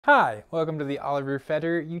Hi, welcome to the Oliver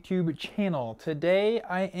Fetter YouTube channel. Today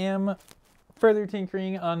I am further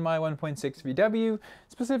tinkering on my 1.6 VW,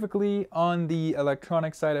 specifically on the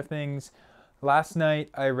electronic side of things. Last night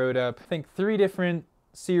I wrote up, I think, 3 different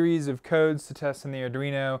series of codes to test in the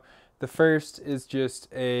Arduino. The first is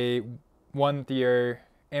just one that the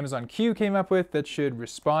Amazon Q came up with that should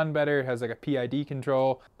respond better. It has like a PID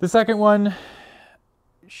control. The second one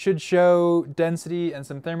should show density and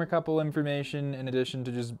some thermocouple information in addition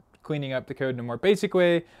to just cleaning up the code in a more basic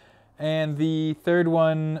way. And the third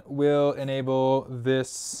one will enable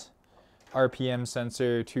this RPM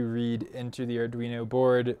sensor to read into the Arduino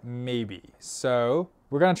board, maybe. So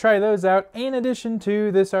we're gonna try those out in addition to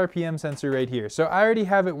this RPM sensor right here. So I already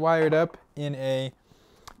have it wired up in a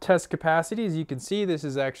test capacity. As you can see, this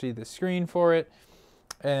is actually the screen for it.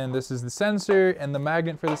 And this is the sensor, and the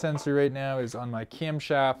magnet for the sensor right now is on my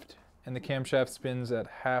camshaft, and the camshaft spins at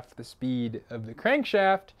half the speed of the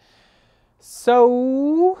crankshaft.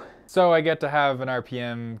 So I get to have an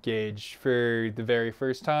RPM gauge for the very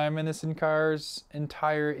first time in this car's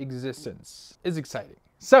entire existence. It's exciting.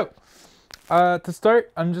 So to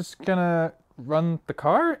start, I'm just gonna run the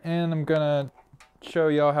car, and I'm gonna show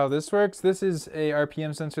y'all how this works. This is a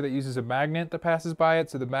RPM sensor that uses a magnet that passes by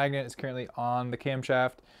it. So the magnet is currently on the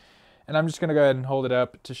camshaft. And I'm just gonna go ahead and hold it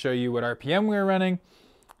up to show you what RPM we're running.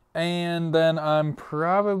 And then I'm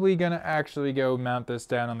probably gonna actually go mount this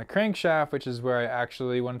down on the crankshaft, which is where I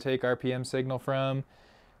actually want to take RPM signal from.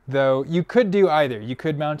 Though you could do either. You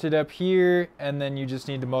could mount it up here, and then you just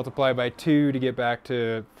need to multiply by 2 to get back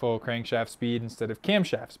to full crankshaft speed instead of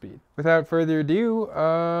camshaft speed. Without further ado,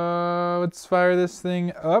 let's fire this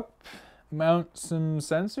thing up, mount some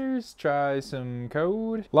sensors, try some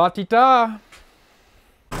code. La-ti-ta!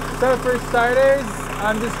 So for starters,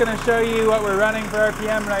 I'm just gonna show you what we're running for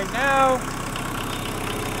RPM right now.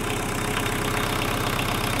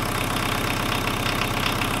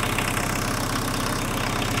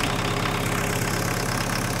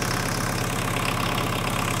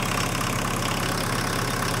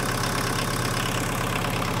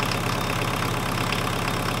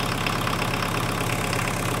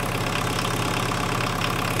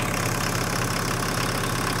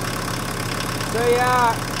 So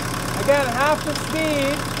yeah, again, half the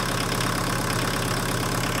speed.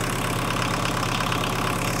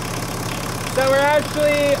 So we're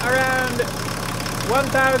actually around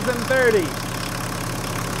 1030.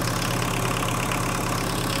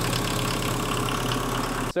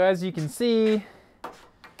 So as you can see,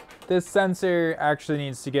 this sensor actually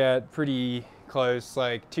needs to get pretty close,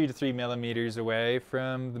 like 2 to 3 millimeters away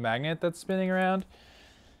from the magnet that's spinning around.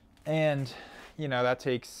 And, you know, that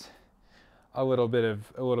takes a little bit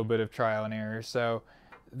of trial and error. So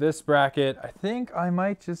this bracket, I think I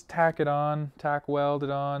might just tack weld it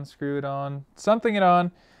on, screw it on, something it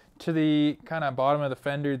on to the kind of bottom of the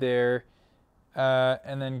fender there,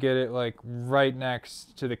 and then get it like right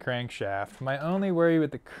next to the crankshaft. My only worry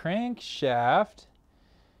with the crankshaft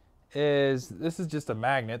is this is just a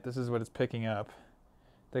magnet. This is what it's picking up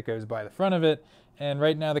that goes by the front of it. And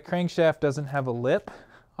right now the crankshaft doesn't have a lip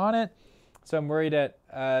on it. So I'm worried at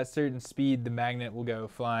a certain speed the magnet will go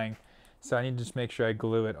flying. So I need to just make sure I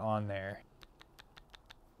glue it on there.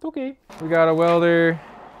 Okay. We got a welder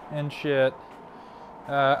and shit.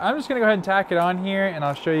 I'm just gonna go ahead and tack it on here, and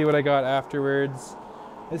I'll show you what I got afterwards.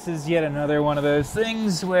 This is yet another one of those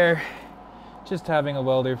things where just having a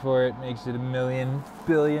welder for it makes it a million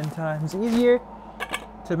billion times easier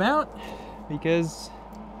to mount, because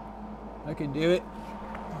I can do it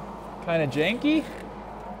kind of janky.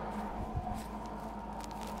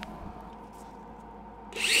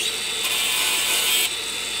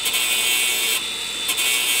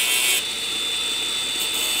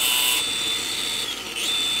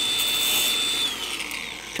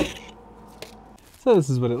 So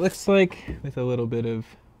this is what it looks like with a little bit of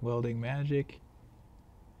welding magic.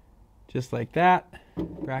 Just like that.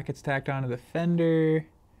 Brackets tacked onto the fender.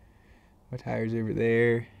 My tire's over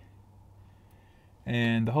there.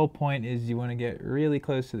 And the whole point is you want to get really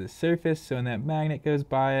close to the surface, so when that magnet goes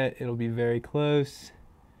by it, it'll be very close.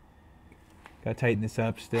 Gotta tighten this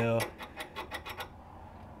up still.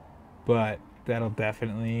 But that'll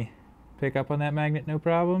definitely pick up on that magnet, no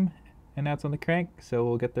problem. And that's on the crank, so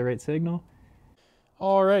we'll get the right signal.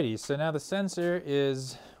 Alrighty, so now the sensor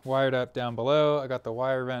is wired up down below. I got the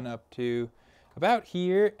wire run up to about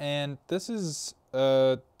here, and this is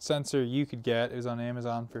a sensor you could get. It was on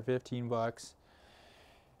Amazon for 15 bucks.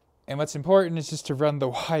 And what's important is just to run the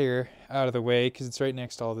wire out of the way, because it's right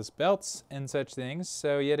next to all these belts and such things.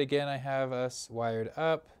 So yet again, I have us wired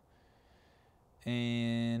up,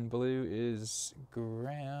 and blue is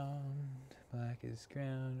ground, Black is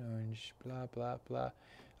ground, orange, blah, blah, blah.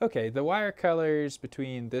 Okay, the wire colors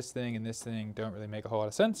between this thing and this thing don't really make a whole lot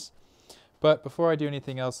of sense. But before I do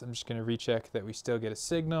anything else, I'm just going to recheck that we still get a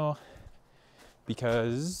signal,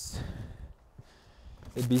 because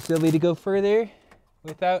it'd be silly to go further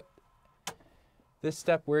without this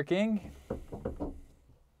step working.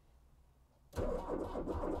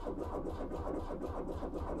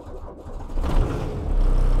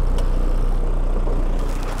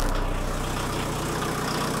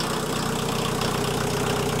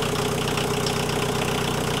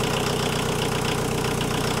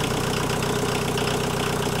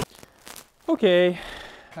 Okay,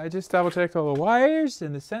 I just double checked all the wires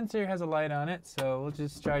and the sensor has a light on it, so we'll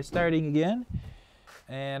just try starting again.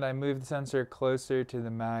 And I moved the sensor closer to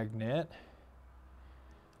the magnet.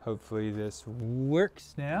 Hopefully this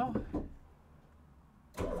works now.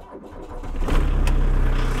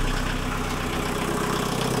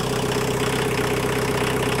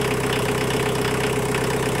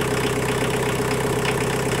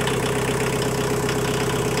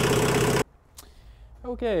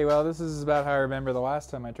 Okay, well, this is about how I remember the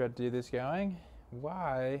last time I tried to do this going.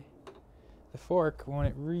 Why the fork won't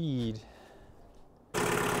it read?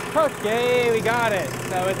 Okay, we got it.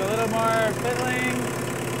 So with a little more fiddling,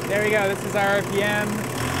 there we go. This is our RPM,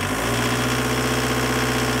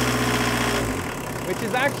 which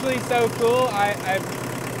is actually so cool. I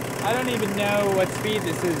don't even know what speed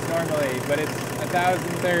this is normally, but it's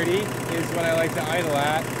 1030 is what I like to idle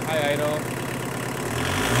at. High idle.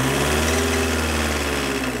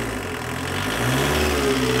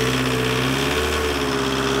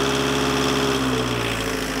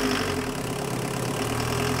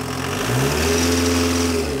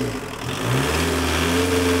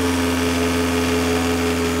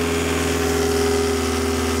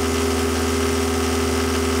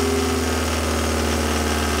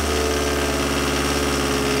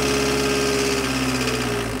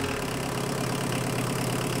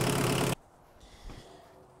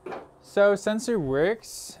 So sensor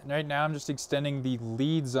works. Right now I'm just extending the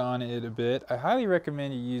leads on it a bit. I highly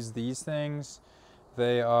recommend you use these things.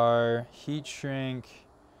 They are heat shrink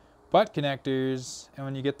butt connectors, and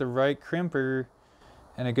when you get the right crimper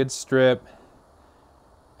and a good strip,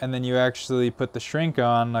 and then you actually put the shrink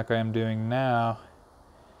on like I'm doing now,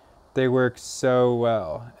 they work so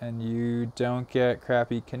well, and you don't get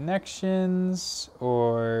crappy connections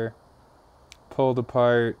or pulled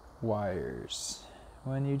apart wires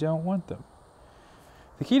when you don't want them.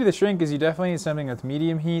 The key to the shrink is you definitely need something with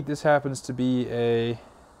medium heat. This happens to be a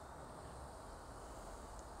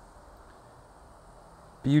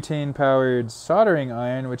butane powered soldering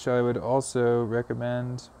iron, which I would also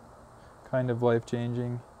recommend. Kind of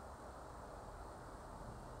life-changing.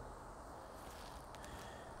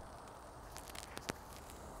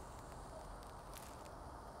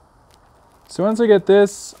 So once I get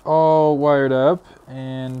this all wired up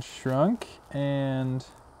and shrunk and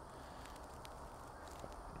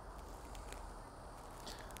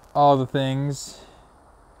all the things,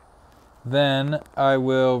 then I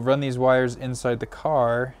will run these wires inside the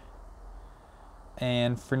car.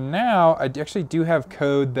 And for now, I actually do have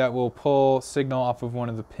code that will pull signal off of one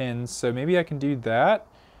of the pins, so maybe I can do that.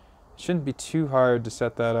 It shouldn't be too hard to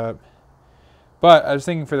set that up. But I was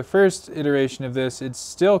thinking for the first iteration of this, it's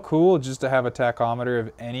still cool just to have a tachometer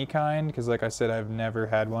of any kind, because like I said, I've never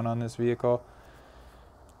had one on this vehicle.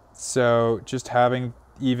 So just having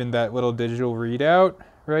even that little digital readout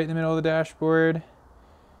right in the middle of the dashboard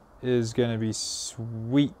is going to be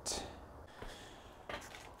sweet.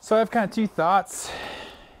 So I have kind of two thoughts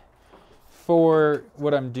for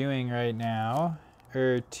what I'm doing right now,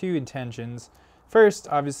 or two intentions. First,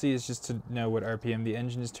 obviously, is just to know what RPM the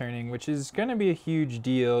engine is turning, which is going to be a huge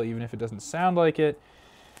deal, even if it doesn't sound like it.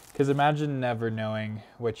 Because imagine never knowing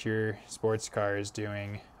what your sports car is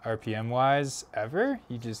doing RPM-wise, ever.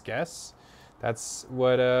 You just guess. That's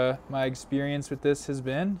what my experience with this has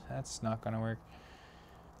been. That's not going to work.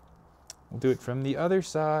 We'll do it from the other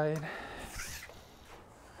side.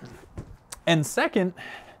 And second,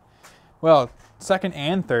 well, second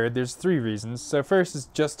and third, there's three reasons. So first is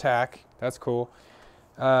just tack. That's cool.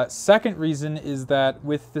 Second reason is that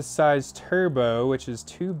with this size turbo, which is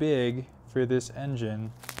too big for this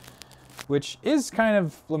engine, which is kind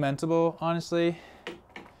of lamentable, honestly.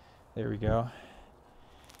 There we go.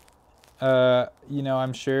 You know,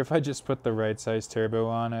 I'm sure if I just put the right size turbo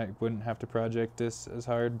on, I wouldn't have to project this as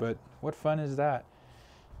hard, but what fun is that?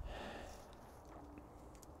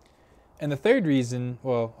 And the third reason,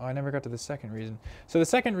 well, I never got to the second reason. So the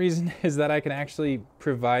second reason is that I can actually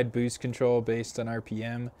provide boost control based on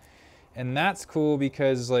RPM. And that's cool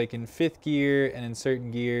because like in fifth gear and in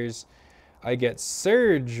certain gears, I get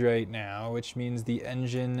surge right now, which means the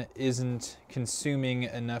engine isn't consuming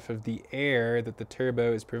enough of the air that the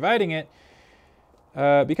turbo is providing it,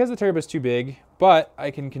 because the turbo is too big, but I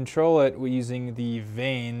can control it using the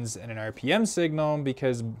vanes and an RPM signal,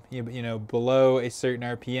 because you know, below a certain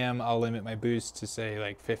RPM, I'll limit my boost to say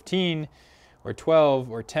like 15 or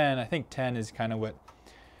 12 or 10. I think 10 is kind of what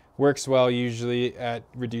works well usually at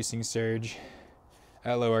reducing surge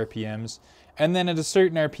at low RPMs. And then at a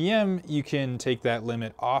certain RPM, you can take that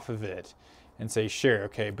limit off of it and say, sure,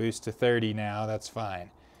 okay, boost to 30 now, that's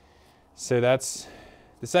fine. So that's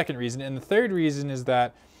the second reason. And the third reason is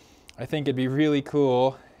that I think it'd be really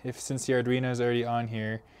cool if, since the Arduino is already on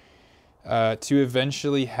here, to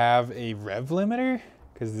eventually have a rev limiter,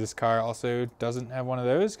 because this car also doesn't have one of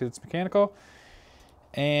those because it's mechanical.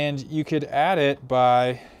 And you could add it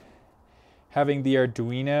by having the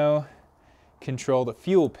Arduino control the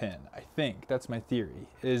fuel pin. I think that's my theory,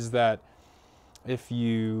 is that if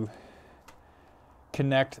you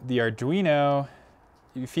connect the Arduino,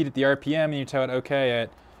 you feed it the RPM and you tell it, okay,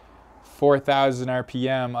 at 4,000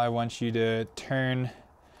 RPM, I want you to turn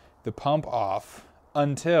the pump off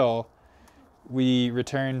until we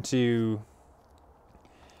return to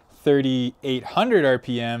 3,800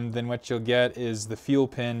 RPM, then what you'll get is the fuel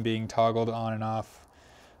pin being toggled on and off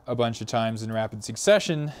a bunch of times in rapid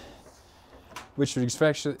succession, which would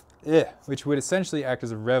essentially act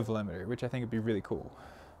as a rev limiter, which I think would be really cool.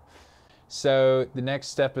 So the next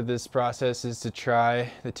step of this process is to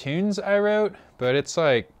try the tunes I wrote, but it's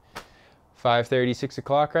like 5:30, 6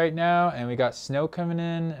 o'clock right now, and we got snow coming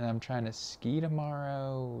in, and I'm trying to ski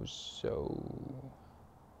tomorrow, so...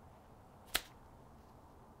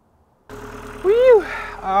 Whew!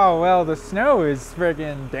 Oh, well, the snow is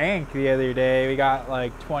friggin' dank the other day. We got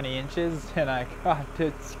like 20 inches, and I got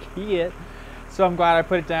to ski it. So I'm glad I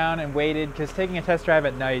put it down and waited, because taking a test drive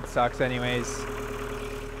at night sucks anyways.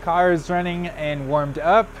 Car is running and warmed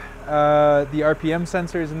up. The RPM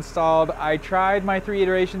sensor is installed. I tried my 3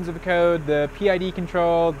 iterations of the code. The PID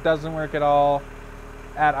control doesn't work at all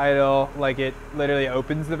at idle. Like, it literally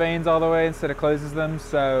opens the vanes all the way instead of closes them,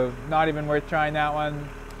 so not even worth trying that one.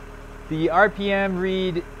 The RPM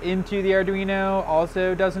read into the Arduino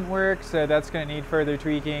also doesn't work, so that's going to need further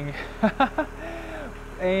tweaking.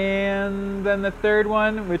 And then the third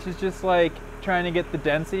one, which is just like trying to get the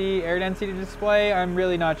density, air density display, I'm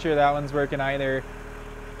really not sure that one's working either.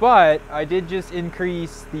 But I did just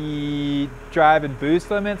increase the drive and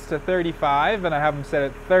boost limits to 35, and I have them set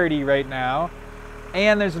at 30 right now.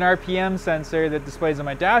 And there's an RPM sensor that displays on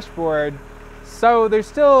my dashboard. So there's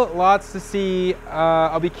still lots to see.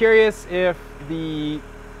 I'll be curious if the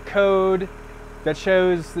code that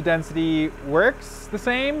shows the density works the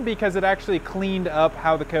same, because it actually cleaned up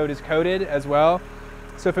how the code is coded as well.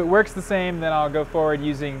 So if it works the same, then I'll go forward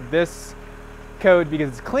using this code because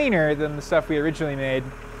it's cleaner than the stuff we originally made.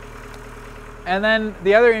 And then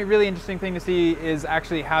the other really interesting thing to see is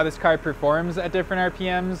actually how this car performs at different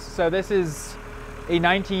RPMs. So this is a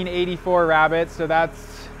 1984 Rabbit, so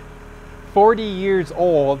that's 40 years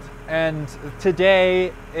old, and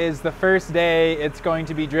today is the first day it's going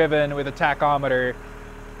to be driven with a tachometer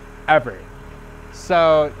ever.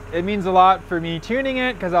 So it means a lot for me tuning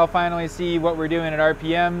it, because I'll finally see what we're doing at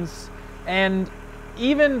RPMs. And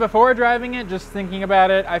even before driving it, just thinking about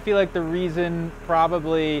it, I feel like the reason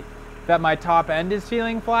probably that my top end is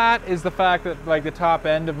feeling flat is the fact that like the top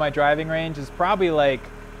end of my driving range is probably like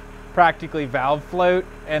practically valve float,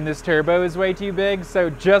 and this turbo is way too big. So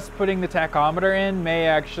just putting the tachometer in may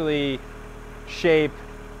actually shape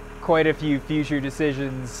quite a few future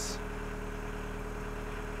decisions,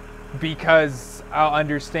 because I'll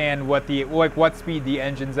understand what the what speed the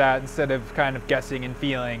engine's at instead of kind of guessing and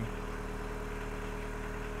feeling.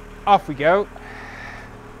 Off we go.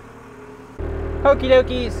 Okie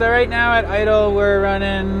dokie, so right now at idle we're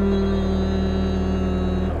running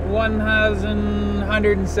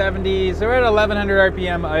 1,170, so we're at 1,100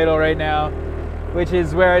 RPM idle right now, which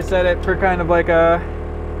is where I set it for kind of like a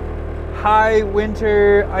high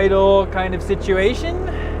winter idle kind of situation.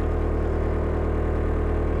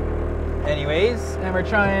 Anyways, and we're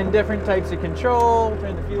trying different types of control.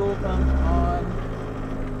 Turn the fuel pump on.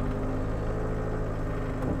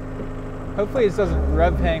 Hopefully this doesn't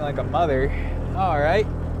rev hang like a mother. All right.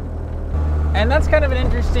 And that's kind of an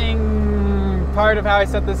interesting part of how I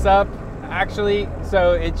set this up, actually.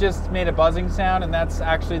 So it just made a buzzing sound, and that's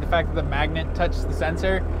actually the fact that the magnet touched the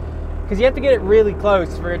sensor, because you have to get it really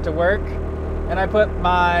close for it to work. And I put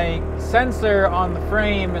my sensor on the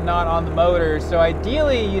frame and not on the motor. So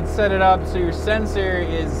ideally you'd set it up so your sensor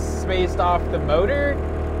is spaced off the motor,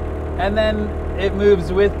 and then it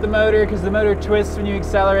moves with the motor, because the motor twists when you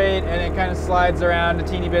accelerate and it kind of slides around a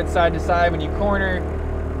teeny bit side to side when you corner.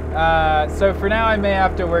 So for now I may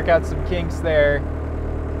have to work out some kinks there.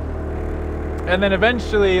 And then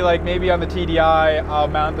eventually, like maybe on the TDI, I'll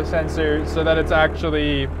mount the sensor so that it's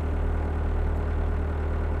actually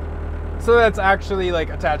like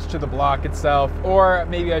attached to the block itself. Or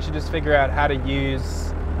maybe I should just figure out how to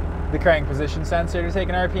use the crank position sensor to take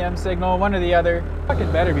an RPM signal, one or the other.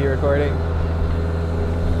 Fucking better be recording.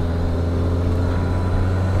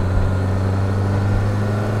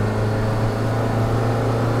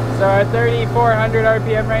 So at 3,400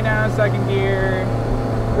 RPM right now, second gear,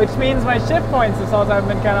 which means my shift points this whole time have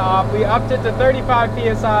been kind of off. We upped it to 35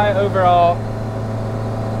 PSI overall.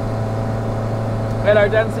 And our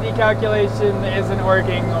density calculation isn't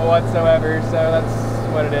working whatsoever, so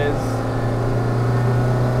that's what it is.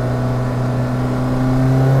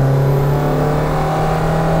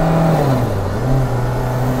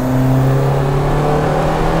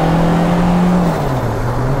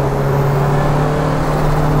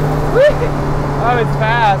 Oh, it's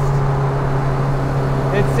fast.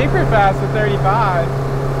 It's super fast with 35.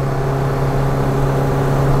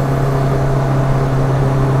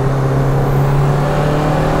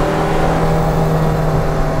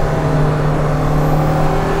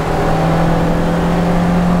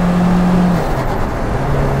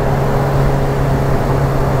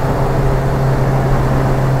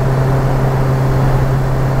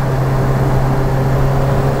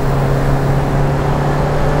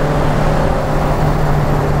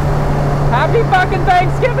 Happy fucking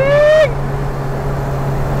Thanksgiving!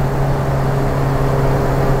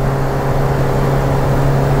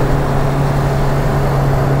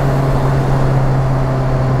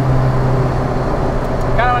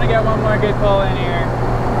 Kinda wanna get one more good pull in here.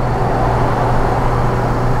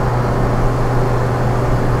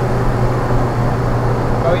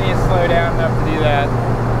 But we need to slow down enough to do that.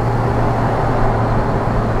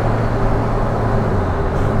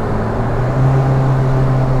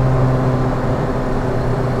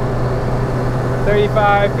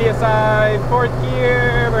 .35 PSI, fourth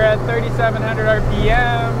gear, we're at 3,700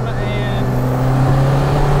 RPM, and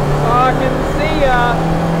fucking see ya!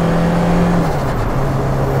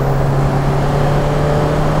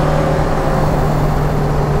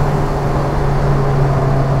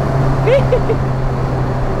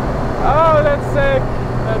 Oh, that's sick.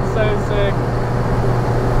 That's so sick.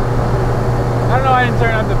 I don't know why I didn't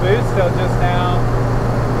turn up the boost till just now.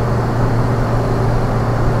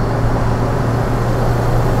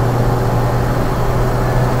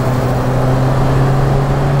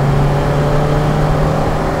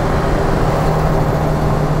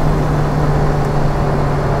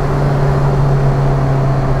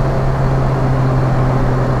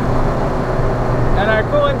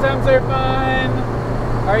 Temps are fine.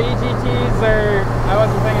 Our EGTs are, I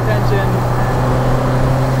wasn't paying attention.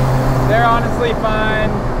 They're honestly fine.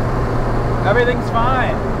 Everything's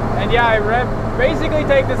fine. And yeah, I basically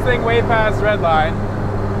take this thing way past red line.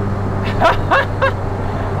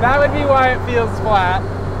 That would be why it feels flat.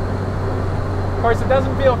 Of course, it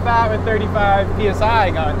doesn't feel fat with 35 PSI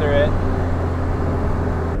going through it.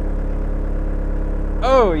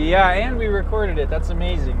 Oh yeah, and we recorded it. That's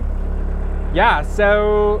amazing. Yeah,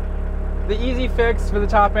 so the easy fix for the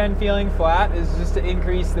top end feeling flat is just to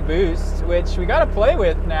increase the boost, which we got to play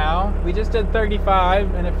with now. We just did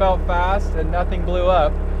 35 and it felt fast and nothing blew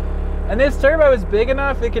up. And this turbo is big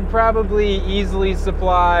enough, it could probably easily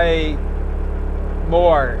supply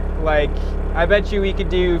more. Like, I bet you we could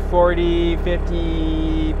do 40,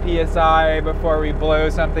 50 PSI before we blow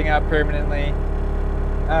something up permanently.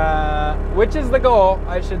 Which is the goal,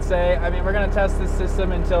 I should say. I mean, we're gonna test this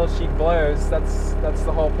system until she blows. That's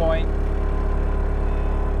the whole point.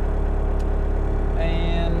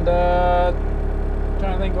 And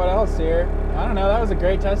trying to think what else here. I don't know. That was a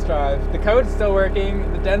great test drive. The code's still working.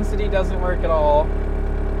 The density doesn't work at all,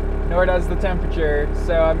 nor does the temperature.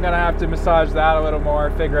 So I'm gonna have to massage that a little more.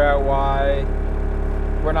 Figure out why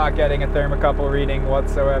we're not getting a thermocouple reading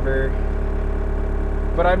whatsoever.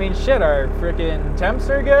 But I mean, shit, our freaking temps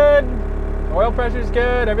are good, oil pressure's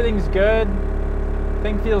good, everything's good.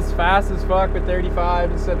 Thing feels fast as fuck with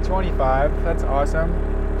 35 instead of 25. That's awesome.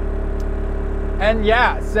 And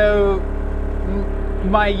yeah, so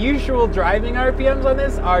my usual driving RPMs on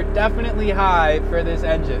this are definitely high for this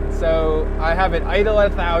engine. So I have it idle at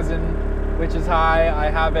 1,000, which is high.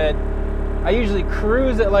 I usually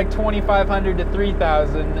cruise at like 2,500 to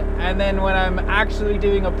 3,000. And then when I'm actually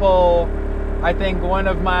doing a pull, I think one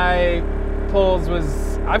of my pulls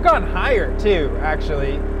was, I've gone higher too,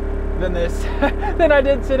 actually. than this than I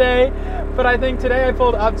did today, but I think today I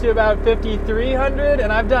pulled up to about 5,300,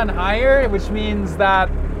 and I've done higher, which means that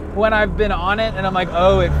when I've been on it and I'm like,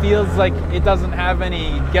 oh, it feels like it doesn't have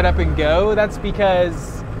any get up and go, that's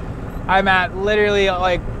because I'm at literally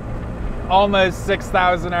like almost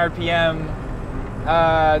 6,000 RPM.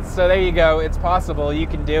 So there you go. It's possible. You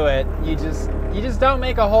can do it. You just don't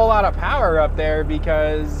make a whole lot of power up there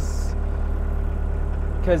because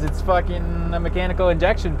it's fucking a mechanical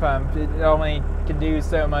injection pump. It only can do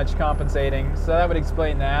so much compensating. So that would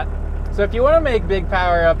explain that. So if you want to make big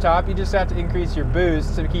power up top, you just have to increase your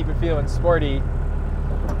boost to keep it feeling sporty.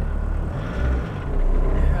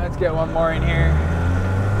 Let's get one more in here.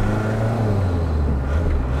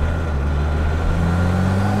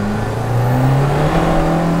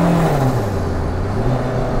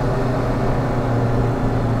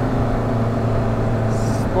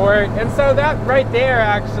 Sport. And so that right there,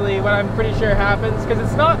 actually, what I'm pretty sure happens, because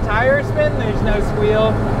it's not tire spin, there's no squeal,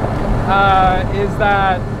 is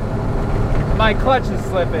that my clutch is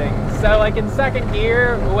slipping. So like in second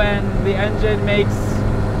gear, when the engine makes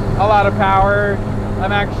a lot of power,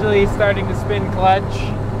 I'm actually starting to spin clutch,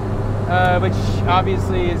 which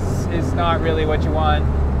obviously is not really what you want.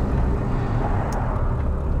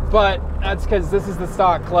 But that's because this is the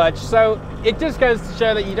stock clutch. So it just goes to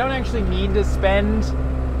show that you don't actually need to spend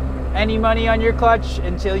any money on your clutch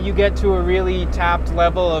until you get to a really tapped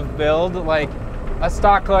level of build. Like, a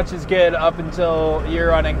stock clutch is good up until you're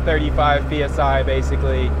running 35 PSI,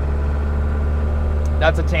 basically.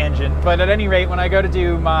 That's a tangent. But at any rate, when I go to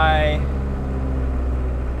do my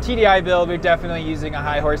TDI build, we're definitely using a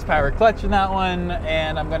high horsepower clutch in that one,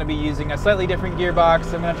 and I'm going to be using a slightly different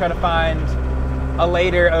gearbox. I'm going to try to find a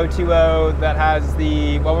later 020 that has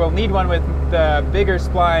the, well, we'll need one with the bigger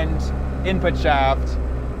splined input shaft,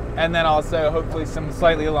 and then also hopefully some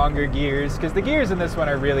slightly longer gears, because the gears in this one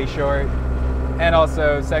are really short. And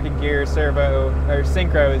also second gear servo or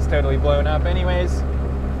synchro is totally blown up anyways.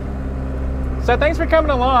 So thanks for coming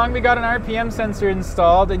along. We got an RPM sensor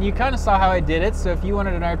installed, and you kind of saw how I did it. So if you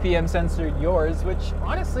wanted an RPM sensor yours, which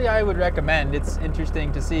honestly I would recommend, it's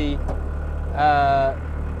interesting to see,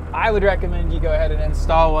 I would recommend you go ahead and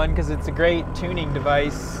install one because it's a great tuning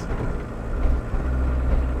device.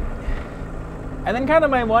 And then kind of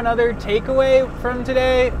my one other takeaway from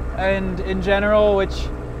today and in general, which,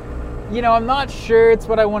 you know, I'm not sure it's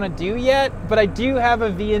what I want to do yet, but I do have a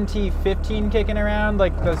VNT 15 kicking around,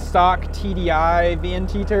 like the stock TDI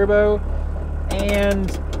VNT turbo. And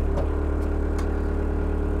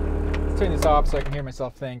let's turn this off so I can hear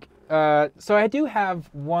myself think. So I do have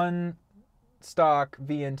one stock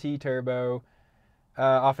VNT turbo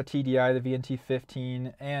off a TDI, the VNT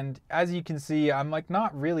 15, and as you can see, I'm like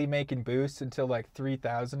not really making boosts until like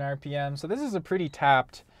 3,000 RPM. So this is a pretty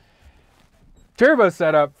tapped turbo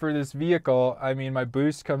setup for this vehicle. I mean, my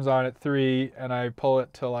boost comes on at 3 and I pull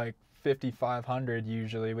it to like 5,500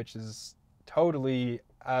 usually, which is totally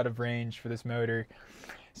out of range for this motor.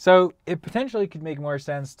 So it potentially could make more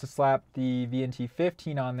sense to slap the VNT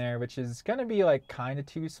 15 on there, which is going to be like kind of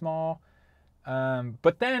too small.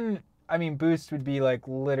 But then, I mean, boost would be like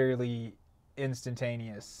literally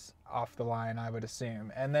instantaneous off the line, I would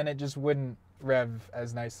assume. And then it just wouldn't rev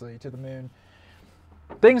as nicely to the moon.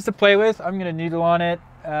 Things to play with. I'm going to noodle on it.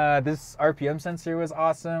 This RPM sensor was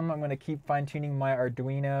awesome. I'm going to keep fine-tuning my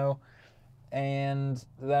Arduino. And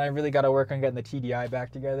then I really got to work on getting the TDI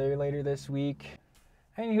back together later this week.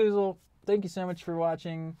 Hey, Hoozle, thank you so much for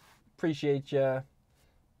watching. Appreciate ya.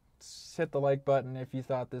 Hit the like button if you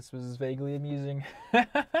thought this was vaguely amusing.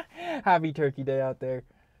 Happy Turkey Day out there.